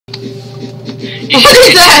What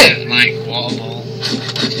is that? Like water ball.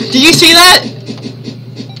 Do you see that?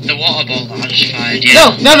 The water ball that I just fired,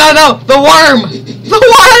 yeah. No! The worm! The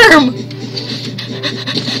worm!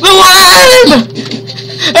 The worm!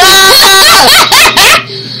 Ah!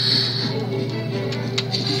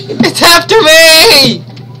 It's after me!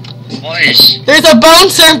 What is? There's a bone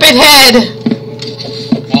serpent head!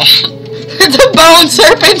 What? There's a bone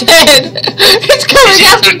serpent head! It's coming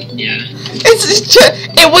after me! Yeah.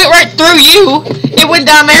 It went right through you! It went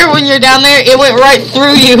down there when you're down there, it went right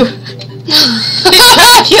through you! It's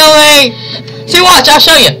trying to kill me! See, watch, I'll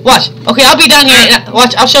show you. Watch. Okay, I'll be down here.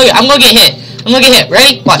 Watch, I'll show you. I'm gonna get hit. I'm gonna get hit.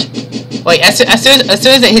 Ready? Watch. Wait, as soon as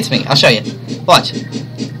it hits me, I'll show you. Watch.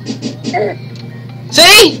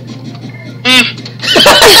 See?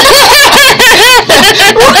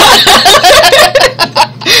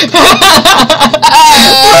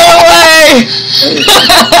 Run away!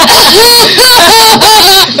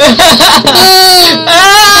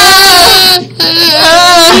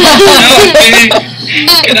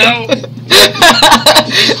 Get out!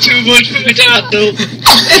 It's too much for me to handle.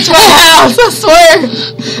 It's my house, I swear!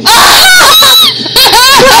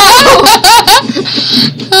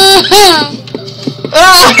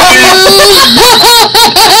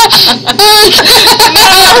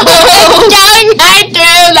 Going right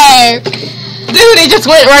through there! Dude, he just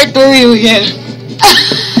went right through you again.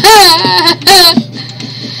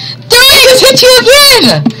 Dude, he just hit you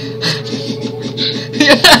again!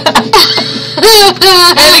 And again!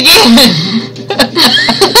 And again!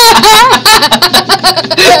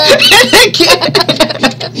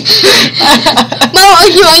 No,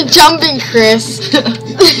 you are jumping, Chris.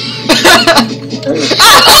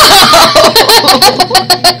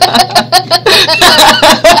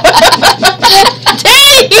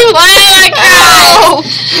 You wanna cry?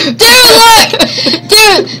 Dude, look!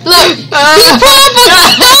 Dude, look! He put up a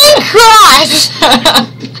stone cross!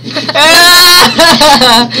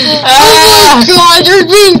 Oh my god, you're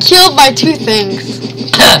being killed by two things.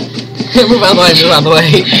 Move out of the way, move out of the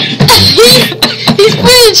way.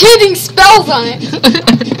 He's hitting spells on it.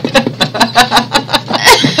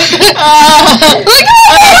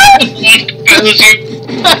 Look at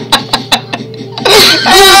oh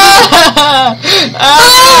my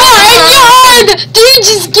god! Dude,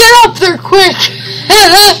 just get up there quick!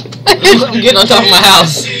 I'm getting on top of my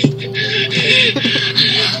house. Hey,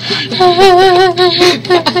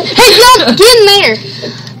 get in there!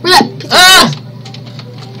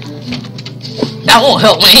 That won't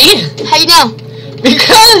help me. How you know?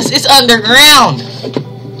 Because it's underground.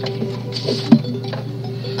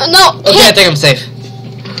 No. Okay, I think I'm safe.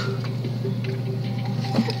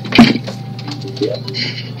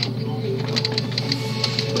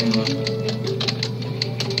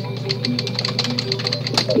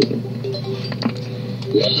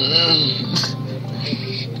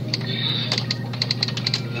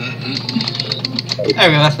 There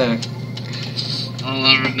we go, that's better. All I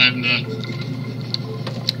remember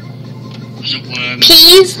was a worm.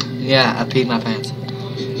 Peas? Yeah, I peed my pants.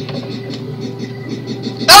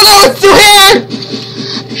 Oh no, it's still here!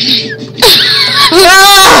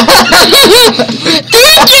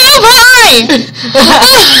 Dude, get up high!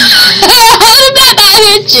 How did that not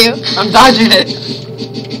hit you? I'm dodging it.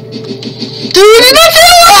 Dude,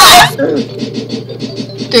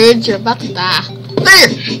 dude, you're about to die. There!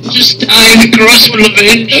 Just die, the grass will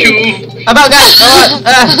avenge you. About got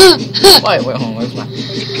it. Wait, hold on, where's my...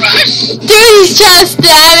 Grass! Dude, he's trying to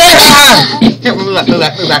stab it. Here, move back.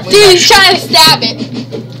 Dude, he's trying to stab it.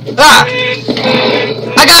 Ah!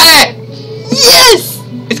 I got it! Yes!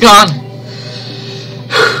 It's gone.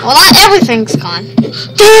 Well, not everything's gone.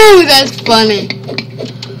 Dude, that's funny.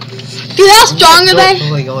 Dude, how strong are they?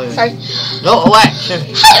 Sorry. Go away. Sure.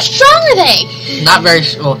 How strong are they? Not very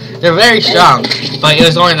well. They're very strong, but it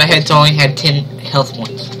was only my head only had 10 health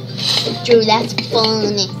points. Dude, that's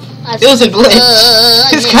funny. It was a glitch.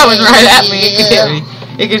 It's coming right at me. It could hit me.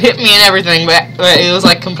 It could hit me and everything, but it was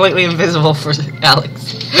like completely invisible for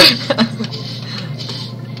Alex.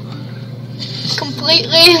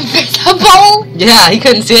 Completely invisible? Yeah, he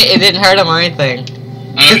couldn't see it. It didn't hurt him or anything.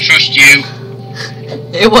 I don't trust you.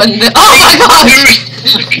 It wasn't. Oh my gosh!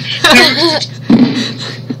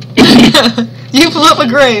 You blew up a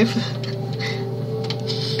grave.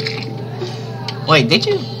 Wait, did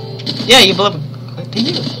you? Yeah, you blew up. Did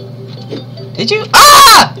you? Did you?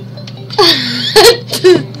 Ah!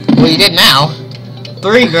 Well, you did now.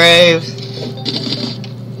 3 graves.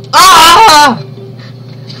 Ah!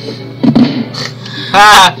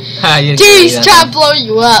 Ha! Ha! You Dude, he's trying to blow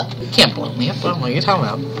you up. You can't blow me up. I don't know what you're talking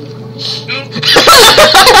about.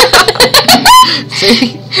 See?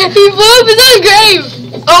 He blew up his own grave.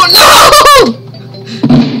 Oh no!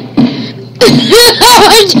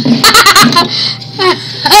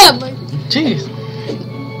 Jeez.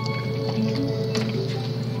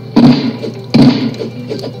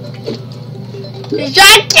 He's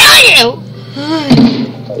trying to kill you!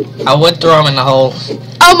 I would throw him in the hole.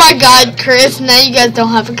 Oh my god, Chris, now you guys don't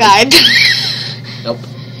have a guide. Nope.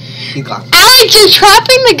 He's gone. Alex, you're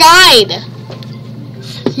trapping the guide.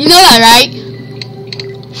 You know that, right?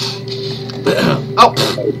 Oh.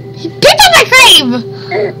 Pick up the crave!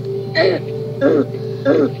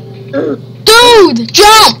 Dude,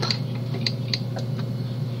 jump!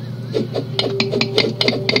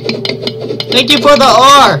 Thank you for the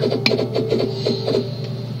R.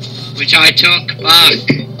 Which I took back.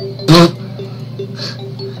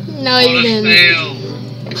 No, you What a didn't. fail.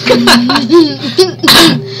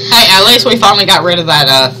 Hey, at least we finally got rid of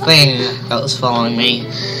that thing that was following me.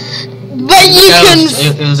 But you can...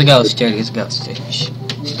 It was a ghost, Jerry. It's a ghost.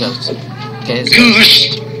 It's a ghost. Okay, it's a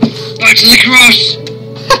ghost. Gosh. Back to the cross.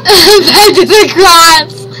 Back to the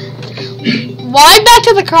cross. Why back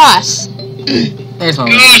to the cross? There's one.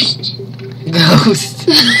 Ghost. Ghost.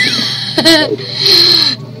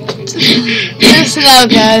 There's no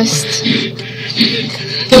ghost.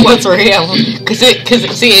 It was for him. Cause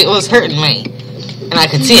it was hurting me. And I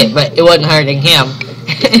could see it, but it wasn't hurting him.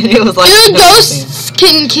 And it was like... Dude, ghosts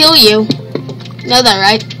can kill you. Know that,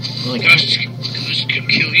 right? Ghosts can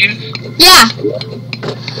kill you. Yeah.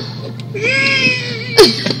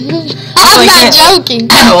 I'm not joking.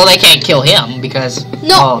 Well, they can't kill him because...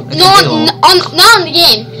 No, not in the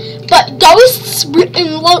game. But ghosts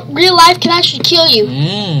in real life can actually kill you.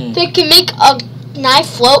 They can make a knife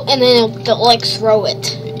float and then they'll like throw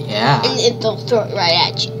it. Yeah. And they'll throw it right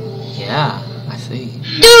at you. Yeah, I see.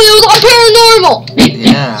 Dude, it was all paranormal.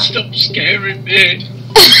 Yeah. Stop scaring me.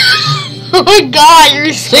 Oh my god,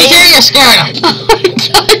 you're See, scared. Jerry, you're scared. Oh my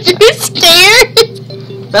god, you're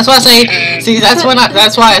scared. That's why I say... See, that's why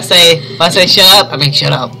I say... When I say shut up, I mean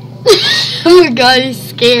shut up. Oh my god, he's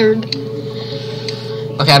scared.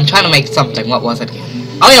 Okay, I'm trying to make something. What was it again?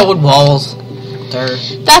 Oh yeah, wood walls. Dirt.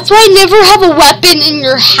 That's why never have a weapon in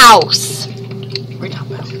your house. What are you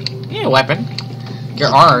talking about? You need a weapon. Your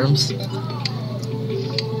arms.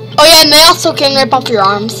 Oh yeah, and they also can rip off your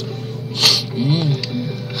arms.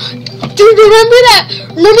 Dude, remember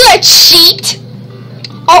that cheat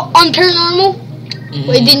on Paranormal?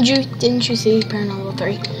 Wait, didn't you see Paranormal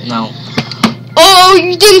 3? No. Oh,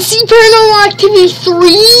 you didn't see Paranormal Activity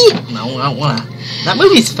 3? No, I don't wanna. That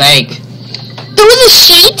movie's fake. There was a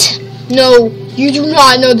sheet? No, you do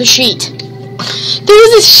not know the sheet. There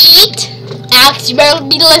was a sheet. Alex, you better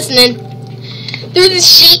be listening. There was a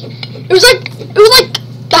sheet. It was like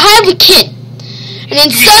the height of a kid. And then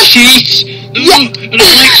Sheets. Yeah. I don't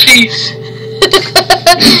like sheets.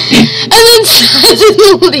 And then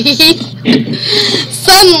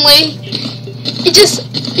suddenly, it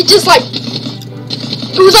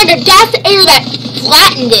was like a gas air that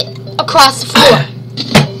flattened it across the floor.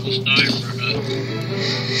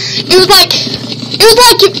 It was like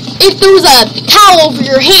if there was a towel over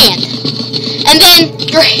your hand, and then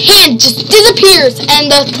your hand just disappears,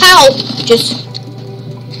 and the towel just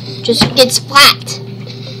gets flat.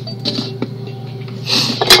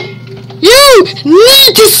 You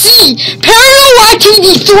need to see Paranormal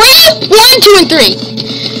Activity 3, 1, 2, and 3.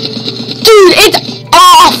 Dude, it's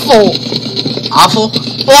awful. Awful?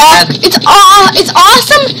 Well, it's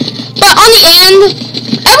awesome, but on the end,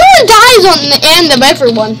 everyone dies on the end of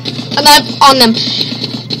everyone. On them.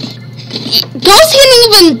 Ghosts can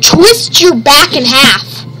even twist your back in half.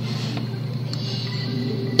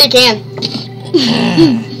 They can.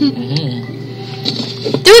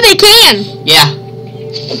 Dude, they can. Yeah.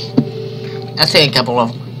 I've seen a couple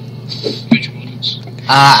of them. Which ones?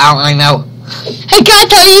 I don't really know. Hey, can I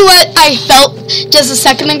tell you what I felt just a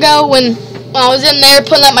second ago when I was in there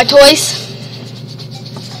putting up my toys?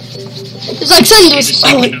 It was like something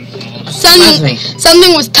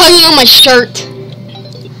was tugging on my shirt.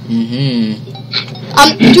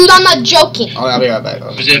 Dude, I'm not joking. Oh, I'll be right back.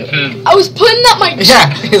 Was it I was putting up my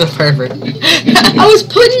Yeah, he's a pervert. I was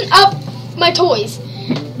putting up my toys,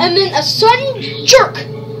 and then a sudden jerk,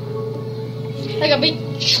 like a big,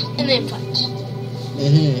 and then it flipped.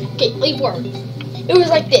 Okay, leave word. It was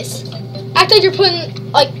like this. Act like you're putting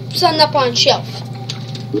something up on a shelf.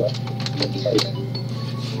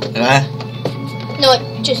 No, like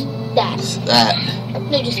just that. That.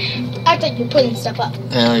 No, just act like you're putting stuff up.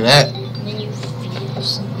 Like that. And then you feel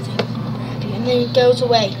something, and then it goes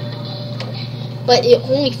away. But it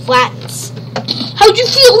only flattens. How'd you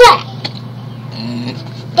feel that?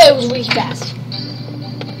 But it was really fast.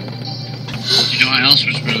 You know what else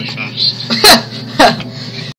was really fast?